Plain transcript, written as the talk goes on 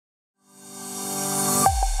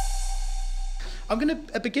I'm going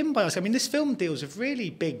to begin by asking, I mean, this film deals with really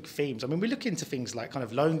big themes. I mean, we look into things like kind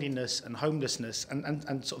of loneliness and homelessness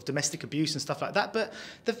and sort of domestic abuse and stuff like that, but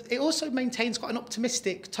it also maintains quite an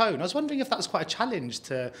optimistic tone. I was wondering if that was quite a challenge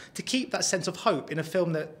to keep that sense of hope in a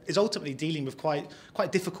film that is ultimately dealing with quite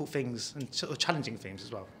difficult things and sort of challenging themes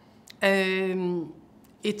as well. I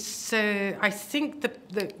think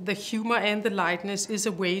the humor and the lightness is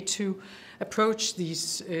a way to approach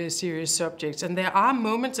these serious subjects. And there are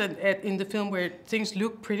moments in the film where things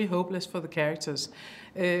look pretty hopeless for the characters.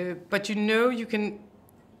 But you can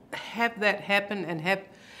have that happen and have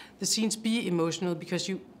the scenes be emotional because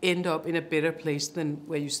you end up in a better place than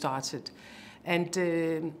where you started.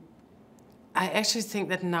 And I actually think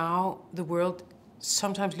that now the world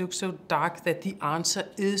sometimes looks so dark that the answer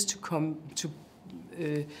is to come to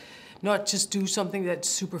not just do something that's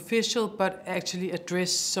superficial, but actually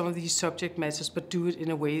address some of these subject matters, but do it in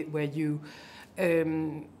a way where you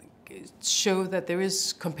show that there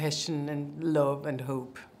is compassion and love and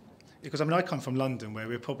hope. Because I mean, I come from London, where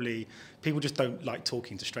people just don't like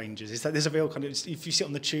talking to strangers. It's like there's a real kind of, if you sit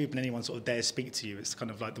on the tube and anyone sort of dares speak to you, it's kind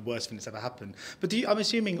of like the worst thing that's ever happened. But I'm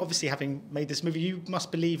assuming, obviously, having made this movie, you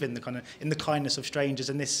must believe in the kindness of strangers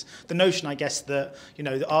and the notion, I guess, that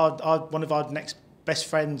one of our next best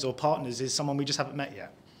friends or partners is someone we just haven't met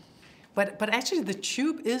yet. But actually, the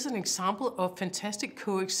tube is an example of fantastic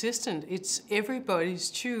coexistence. It's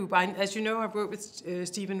everybody's tube. As you know, I worked with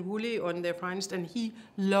Stephen Woolley on Their Finest, and he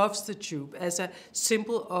loves the tube as a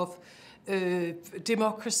symbol of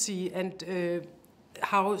democracy and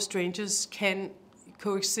how strangers can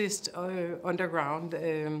coexist underground.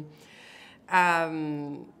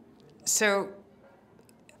 So,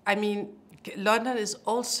 I mean, London is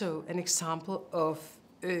also an example of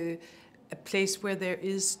a place where there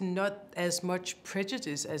is not as much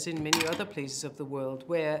prejudice as in many other places of the world,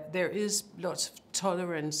 where there is lots of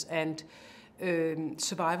tolerance and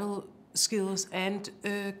survival skills and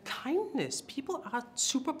kindness. People are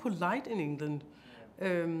super polite in England,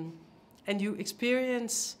 and you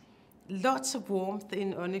experience lots of warmth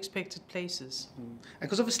in unexpected places.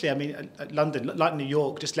 Because obviously, I mean, London, like New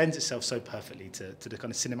York, just lends itself so perfectly to the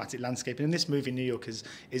kind of cinematic landscape. And in this movie, New York is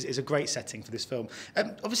a great setting for this film.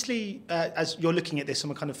 Obviously, as you're looking at this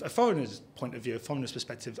from a kind of a foreigner's point of view, a foreigner's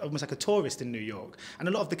perspective, almost like a tourist in New York. And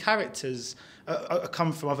a lot of the characters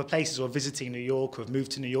come from other places or visiting New York or have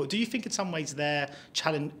moved to New York. Do you think in some ways they're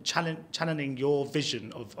channeling your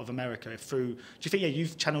vision of America through... Do you think,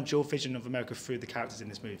 you've channeled your vision of America through the characters in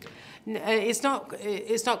this movie? It's not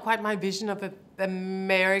quite my vision of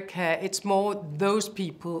America. It's more those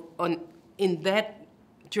people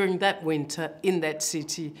during that winter in that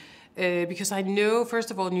city. Because I know, first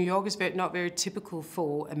of all, New York is not very typical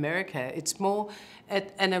for America. It's more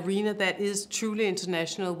at an arena that is truly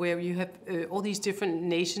international, where you have all these different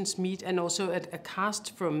nations meet, and also a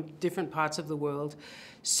cast from different parts of the world.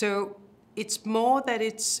 So it's more that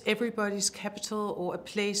it's everybody's capital, or a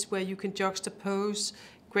place where you can juxtapose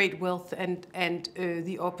great wealth and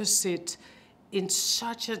the opposite in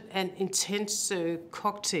such an intense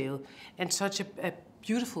cocktail and such a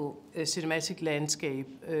beautiful cinematic landscape.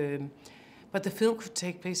 But the film could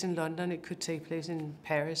take place in London, it could take place in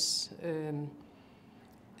Paris,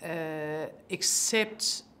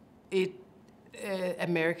 except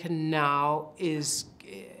America now is,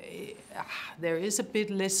 there is a bit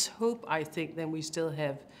less hope, I think, than we still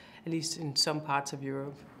have, at least in some parts of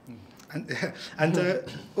Europe. And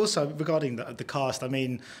also regarding the cast, I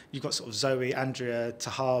mean, you've got sort of Zoe, Andrea,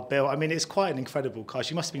 Tahar, Bill. I mean, it's quite an incredible cast.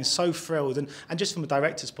 You must have been so thrilled. And just from a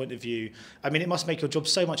director's point of view, I mean, it must make your job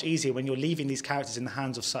so much easier when you're leaving these characters in the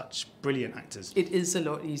hands of such brilliant actors. It is a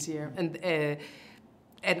lot easier. And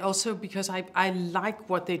also because I like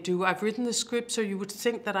what they do. I've written the script, so you would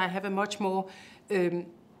think that I have a much more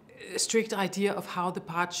strict idea of how the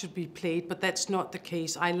part should be played, but that's not the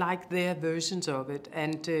case. I like their versions of it,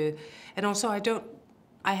 and also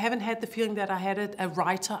I haven't had the feeling that I had a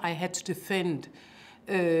writer I had to defend,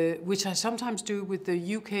 which I sometimes do with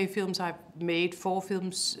the UK films. I've made 4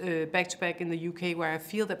 films back to back in the UK, where I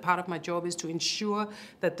feel that part of my job is to ensure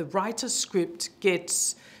that the writer's script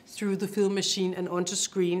gets through the film machine and onto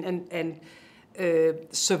screen and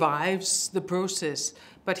survives the process.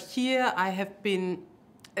 But here I have been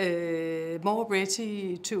more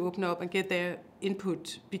ready to open up and get their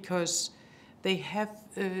input, because they have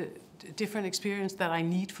different experience that I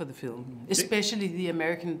need for the film, especially the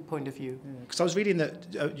American point of view. Because I was reading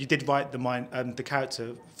that you did write the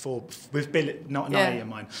character with Bill, not in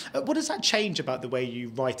mind. What does that change about the way you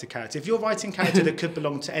write a character? If you're writing a character that could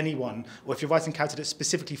belong to anyone, or if you're writing a character that's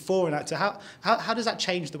specifically for an actor, how does that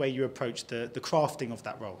change the way you approach the crafting of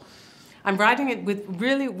that role? I'm writing it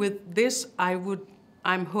with this.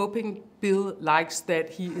 I'm hoping Bill likes that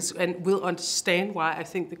he is and will understand why I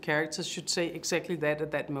think the characters should say exactly that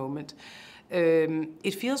at that moment.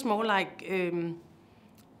 It feels more like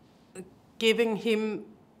giving him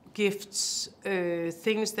gifts,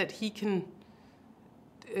 things that he can.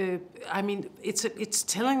 I mean, it's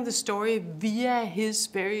telling the story via his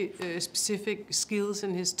very specific skills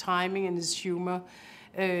and his timing and his humor.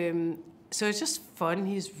 So it's just fun.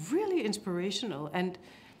 He's really inspirational, and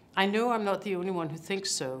I know I'm not the only one who thinks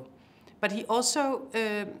so. But he also,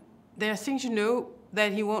 there are things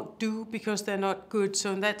that he won't do because they're not good.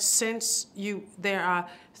 So in that sense, there are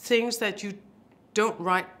things that you don't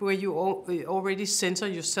write where you already censor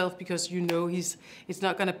yourself because it's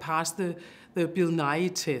not going to pass the Bill Nye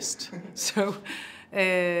test. So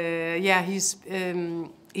yeah, he's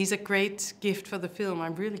a great gift for the film.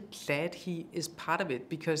 I'm really glad he is part of it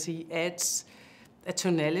because he adds a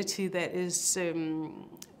tonality that is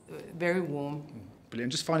very warm.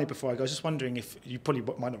 Brilliant. Just finally, before I go, I was just wondering if you probably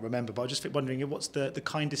might not remember, but I was just wondering what's the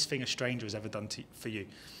kindest thing a stranger has ever done for you?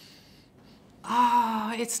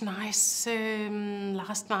 Oh, it's nice.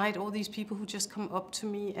 Last night, all these people who just come up to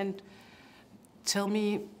me and tell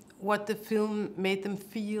me what the film made them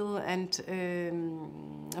feel,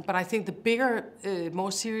 but I think the bigger,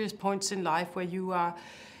 more serious points in life where you are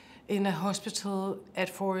in a hospital at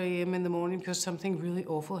 4 a.m. in the morning because something really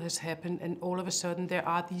awful has happened, and all of a sudden there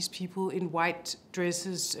are these people in white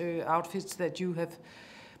dresses, outfits that you have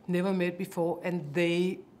never met before, and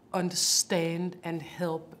they understand and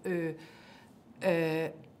help,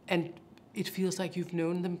 and it feels like you've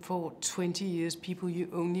known them for 20 years, people you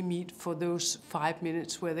only meet for those 5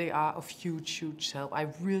 minutes where they are of huge, huge help. I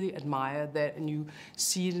really admire that, and you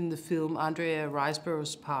see it in the film. Andrea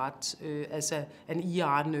Riseborough's part as an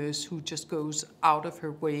ER nurse who just goes out of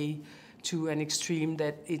her way to an extreme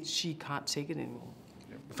that she can't take it anymore.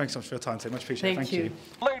 Thanks so much for your time, so much appreciated. Thank you.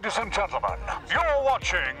 Ladies and gentlemen, you're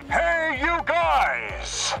watching Hey You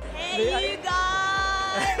Guys! Hey, you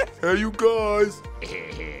guys! Hey You Guys!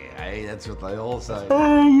 Hey, that's what they all say.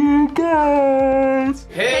 Hey You Guys!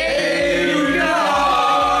 Hey!